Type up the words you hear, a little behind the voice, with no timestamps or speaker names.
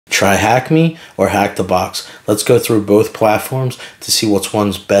Try HackMe or HackTheBox. Let's go through both platforms to see which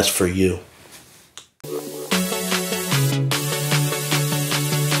one's best for you.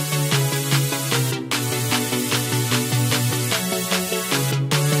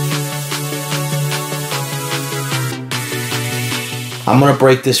 I'm going to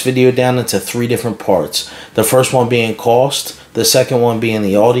break this video down into 3 different parts. The first one being cost, the second one being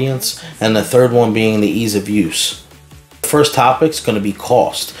the audience, and the third one being the ease of use. The first topic is going to be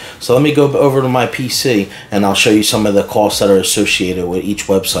cost. So let me go over to my PC and I'll show you some of the costs that are associated with each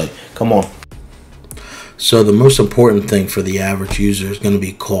website. Come on. So the most important thing for the average user is going to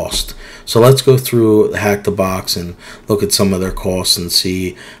be cost. So let's go through HackTheBox and look at some of their costs and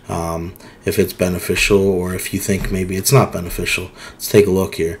see if it's beneficial or if you think maybe it's not beneficial. Let's take a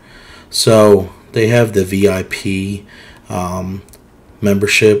look here. So they have the VIP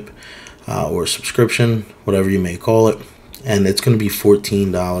membership or subscription, whatever you may call it, and it's going to be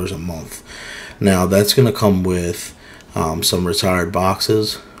 $14 a month. Now that's going to come with some retired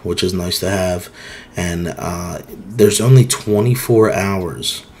boxes, which is nice to have, and there's only 24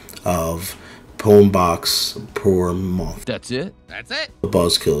 hours of PwnBox per month. That's it? That's it? A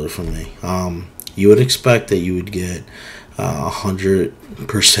buzz killer for me. You would expect that you would get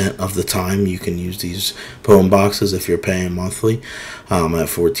 100% of the time you can use these PwnBoxes if you're paying monthly at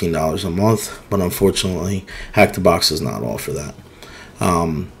 $14 a month, but unfortunately HackTheBox does not offer that.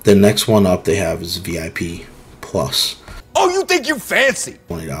 The next one up they have is VIP Plus. Oh, you think you fancy?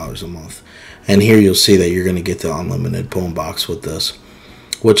 $20 a month. And here you'll see that you're going to get the unlimited PwnBox with this,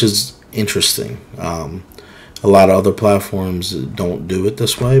 which is interesting. A lot of other platforms don't do it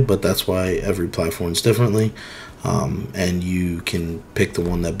this way, but that's why every platform is differently, and you can pick the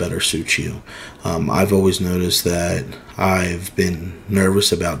one that better suits you. I've always noticed that I've been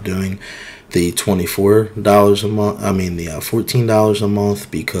nervous about doing the $24 a month, the $14 a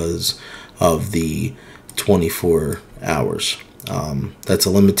month because of the 24 hours. That's a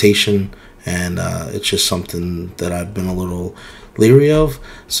limitation, and it's just something that I've been a little leery of.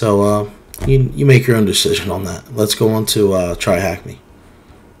 So you make your own decision on that. Let's go on to Try HackMe.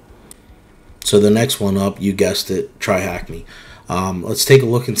 So the next one up, you guessed it, Try HackMe. Let's take a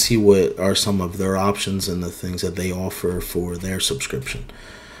look and see what are some of their options and the things that they offer for their subscription.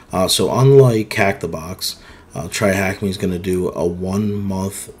 So unlike HackTheBox, Try HackMe is going to do a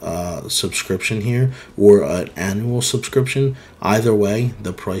 1-month subscription here or an annual subscription. Either way,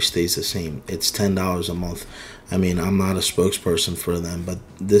 the price stays the same. It's $10 a month. I mean, I'm not a spokesperson for them, but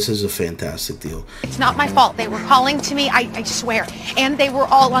this is a fantastic deal. It's not my fault. They were calling to me, I swear, and they were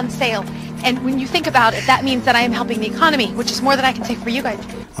all on sale. And when you think about it, that means that I am helping the economy, which is more than I can say for you guys.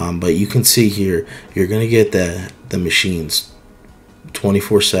 But you can see here, you're going to get the machines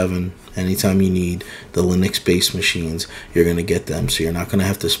 24/7. Anytime you need the Linux-based machines, you're going to get them. So you're not going to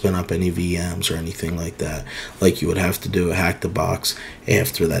have to spin up any VMs or anything like that, like you would have to do a HackTheBox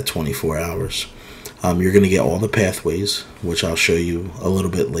after that 24 hours. You're going to get all the pathways, which I'll show you a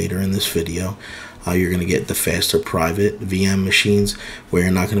little bit later in this video. You're going to get the faster private VM machines where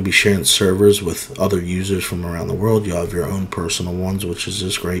you're not going to be sharing servers with other users from around the world. You'll have your own personal ones, which is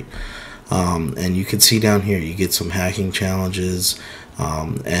just great. And you can see down here, you get some hacking challenges.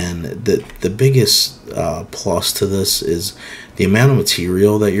 And the biggest plus to this is the amount of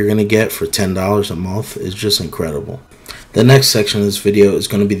material that you're going to get for $10 a month is just incredible. The next section of this video is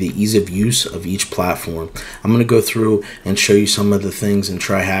going to be the ease of use of each platform. I'm going to go through and show you some of the things in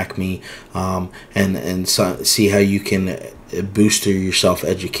Try HackMe and see how you can boost yourself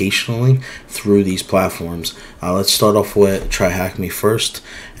educationally through these platforms. Let's start off with Try HackMe first.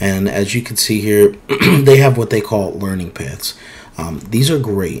 And as you can see here, they have what they call learning paths. These are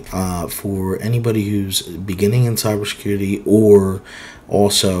great for anybody who's beginning in cybersecurity or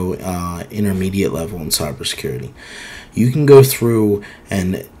also intermediate level in cybersecurity. You can go through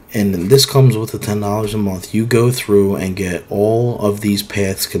and this comes with the $10 a month. You go through and get all of these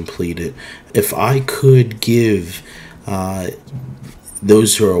paths completed. If I could give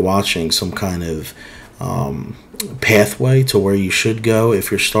those who are watching some kind of pathway to where you should go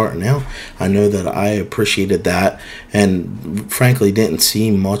if you're starting out, I know that I appreciated that, and frankly didn't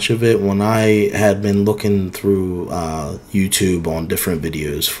see much of it when I had been looking through YouTube on different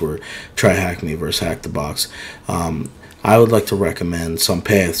videos for Try HackMe versus HackTheBox. I would like to recommend some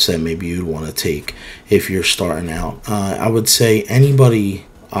paths that maybe you'd want to take if you're starting out. I would say anybody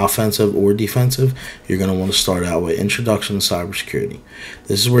offensive or defensive, you're going to want to start out with Introduction to Cybersecurity.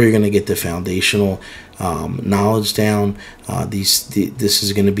 This is where you're going to get the foundational knowledge down. This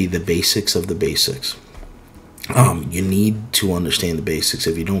is going to be the basics of the basics. You need to understand the basics.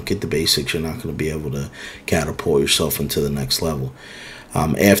 If you don't get the basics, you're not going to be able to catapult yourself into the next level.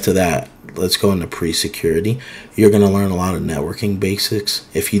 After that, let's go into pre-security. You're going to learn a lot of networking basics.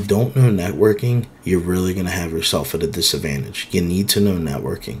 If you don't know networking, you're really going to have yourself at a disadvantage. You need to know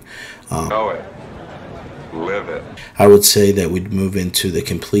networking. Know it. Live it. I would say that we'd move into the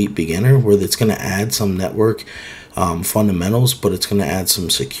complete beginner, where it's going to add some network fundamentals, but it's going to add some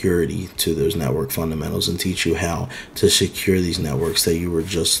security to those network fundamentals and teach you how to secure these networks that you were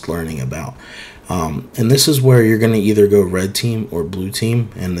just learning about. And this is where you're going to either go red team or blue team,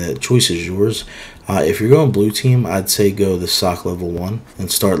 and the choice is yours. If you're going blue team, I'd say go the SOC level 1 and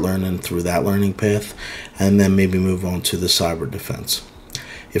start learning through that learning path, and then maybe move on to the cyber defense.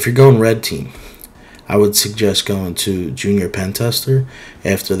 If you're going red team, I would suggest going to junior pen tester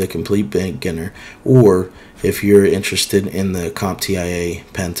after the complete beginner, or if you're interested in the CompTIA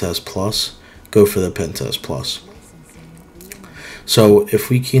Pen Test Plus, go for the Pen Test Plus. So if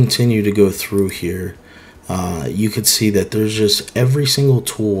we continue to go through here, you could see that there's just every single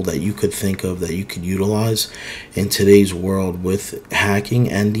tool that you could think of that you could utilize in today's world with hacking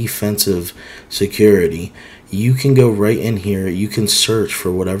and defensive security. You can go right in here. You can search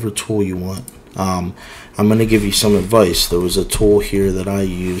for whatever tool you want. I'm going to give you some advice. There was a tool here that I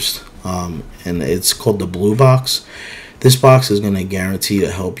used, and it's called the Blue Box. This box is going to guarantee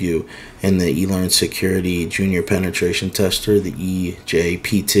to help you in the eLearn Security Junior Penetration Tester, the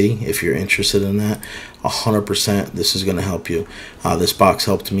EJPT, if you're interested in that. 100% this is going to help you. This box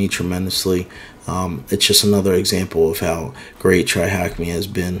helped me tremendously. It's just another example of how great TryHackMe has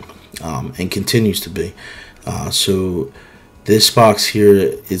been and continues to be. So this box here,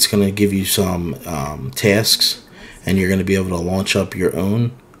 it's going to give you some tasks, and you're going to be able to launch up your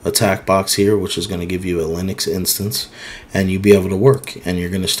own attack box here, which is going to give you a Linux instance, and you'll be able to work, and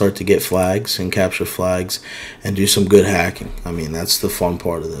you're going to start to get flags and capture flags and do some good hacking. I mean, that's the fun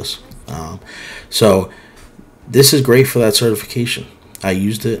part of this. So this is great for that certification. I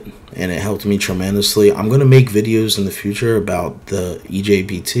used it and it helped me tremendously. I'm going to make videos in the future about the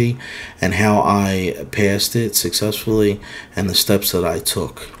EJPT and how I passed it successfully and the steps that I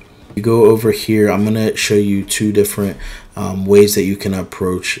took. You go over here, I'm going to show you two different ways that you can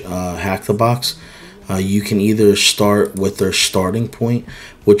approach Hack the Box. You can either start with their starting point,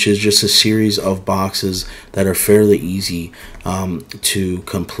 which is just a series of boxes that are fairly easy to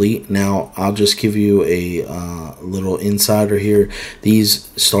complete. Now, I'll just give you a little insider here. These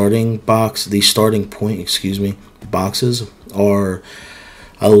starting point boxes are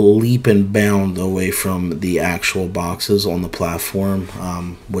a leap and bound away from the actual boxes on the platform,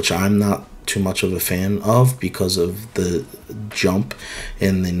 which I'm not too much of a fan of because of the jump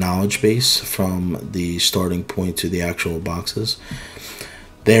in the knowledge base from the starting point to the actual boxes.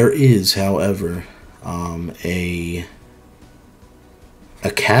 There is, however, a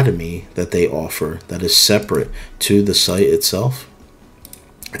academy that they offer that is separate to the site itself,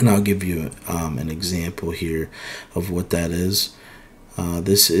 and I'll give you an example here of what that is.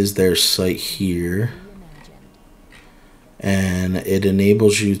 This is their site here, and it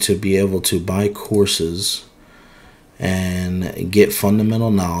enables you to be able to buy courses and get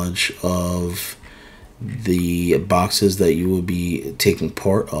fundamental knowledge of the boxes that you will be taking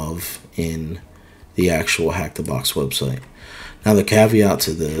part of in the actual Hack the Box website. Now, the caveat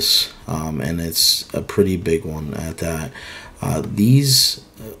to this, and it's a pretty big one at that, these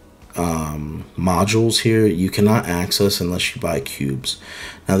modules here you cannot access unless you buy cubes.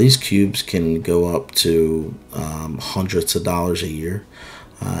 Now, these cubes can go up to hundreds of dollars a year,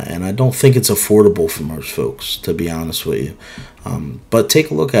 and I don't think it's affordable for most folks, to be honest with you. But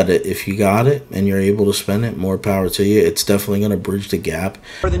take a look at it. If you got it and you're able to spend it, more power to you. It's definitely going to bridge the gap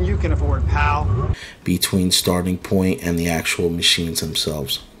More than you can afford, pal. between starting point and the actual machines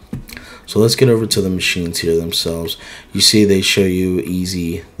themselves. So let's get over to the machines here themselves. You see they show you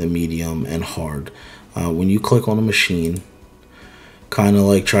easy, the medium, and hard. When you click on a machine, kind of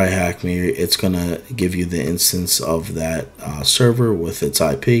like TryHackMe, it's going to give you the instance of that server with its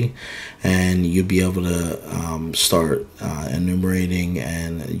IP, and you'll be able to start enumerating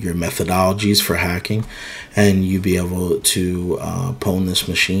and your methodologies for hacking, and you'll be able to pwn this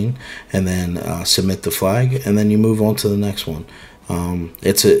machine and then submit the flag, and then you move on to the next one.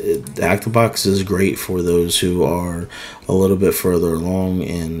 Hack the Box is great for those who are a little bit further along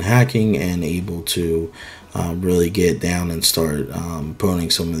in hacking and able to really get down and start pwning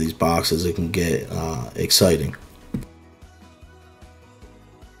some of these boxes. It can get exciting.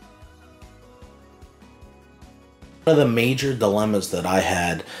 One of the major dilemmas that I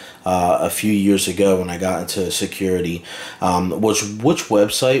had a few years ago when I got into security was which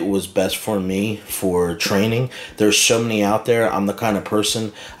website was best for me for training. There's so many out there. I'm the kind of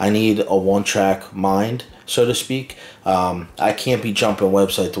person, I need a one-track mind. so to speak. I can't be jumping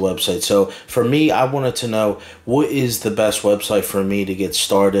website to website. So for me, I wanted to know what is the best website for me to get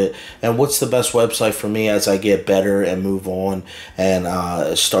started, and what's the best website for me as I get better and move on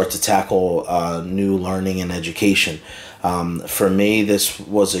and start to tackle new learning and education. For me, this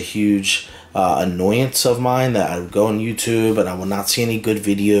was a huge annoyance of mine, that I would go on YouTube and I would not see any good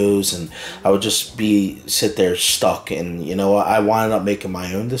videos, and I would just sit there stuck. And you know, I wound up making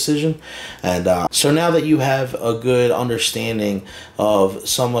my own decision. And so now that you have a good understanding of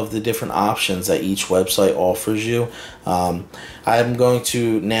some of the different options that each website offers you, I'm going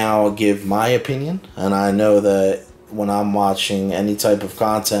to now give my opinion. And I know that when I'm watching any type of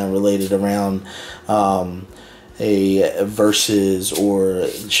content related around a versus, or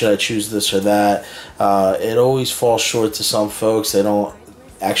should I choose this or that, it always falls short to some folks. They don't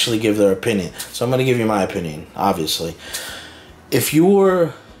actually give their opinion. So I'm going to give you my opinion, obviously. If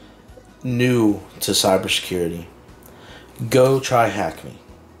you're new to cybersecurity, go try Hackme.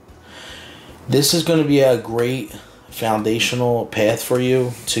 This is going to be a great foundational path for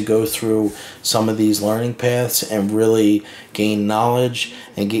you to go through some of these learning paths and really gain knowledge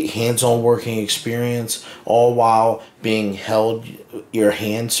and get hands-on working experience, all while being held your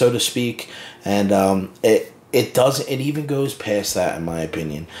hand, so to speak. And it even goes past that, in my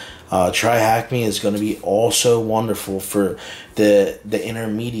opinion. Try Hackme is going to be also wonderful for the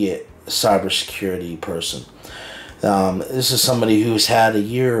intermediate cybersecurity person. This is somebody who's had a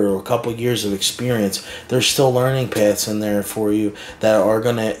year or a couple years of experience. There's still learning paths in there for you that are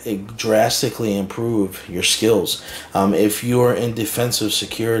going to drastically improve your skills. If you're in defensive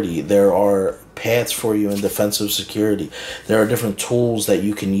security, there are paths for you in defensive security. There are different tools that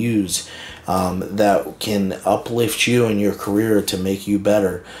you can use that can uplift you in your career to make you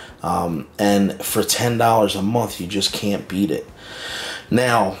better. And for $10 a month, you just can't beat it.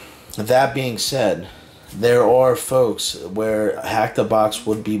 Now, that being said, there are folks where Hack the Box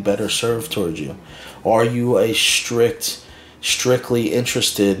would be better served towards you. Are you a strictly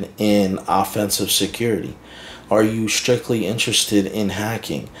interested in offensive security? Are you strictly interested in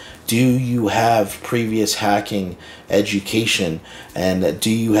hacking? Do you have previous hacking education? And do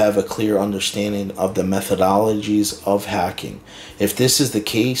you have a clear understanding of the methodologies of hacking? If this is the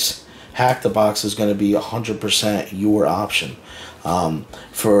case, Hack the Box is going to be 100% your option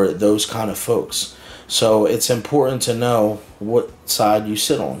for those kind of folks. So it's important to know what side you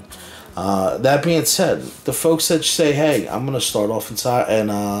sit on. That being said, the folks that say, hey, I'm going to start off inside and,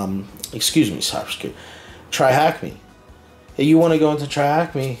 cybersecurity, try Hackme. If you want to go into try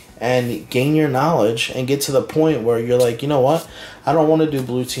Hackme and gain your knowledge and get to the point where you're like, you know what, I don't want to do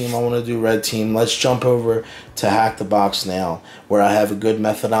blue team, I want to do red team. Let's jump over to Hack the Box now, where I have a good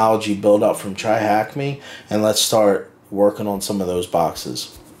methodology built up from try Hackme, and let's start working on some of those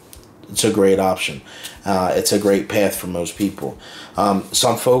boxes. It's a great option. It's a great path for most people.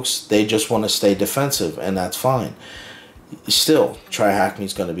 Some folks, they just want to stay defensive, and that's fine. Still, Try Hackme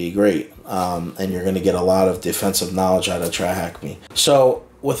is going to be great, and you're going to get a lot of defensive knowledge out of Try Hackme. So,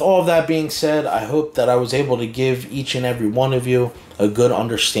 with all of that being said, I hope that I was able to give each and every one of you a good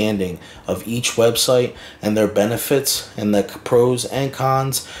understanding of each website and their benefits and the pros and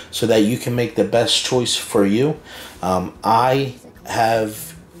cons, so that you can make the best choice for you. I have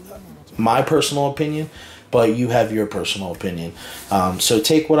my personal opinion, but you have your personal opinion. So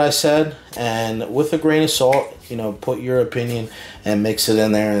take what I said and with a grain of salt, put your opinion and mix it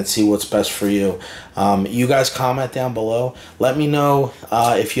in there and see what's best for you. You guys comment down below. Let me know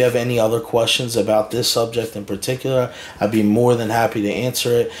if you have any other questions about this subject in particular. I'd be more than happy to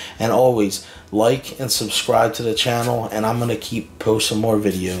answer it. And always like and subscribe to the channel, and I'm going to keep posting more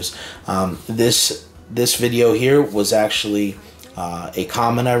videos. This video here was actually a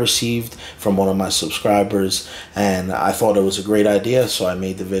comment I received from one of my subscribers, and I thought it was a great idea, so I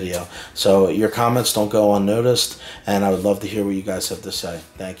made the video. So your comments don't go unnoticed, and I would love to hear what you guys have to say.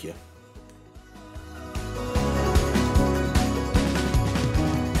 Thank you.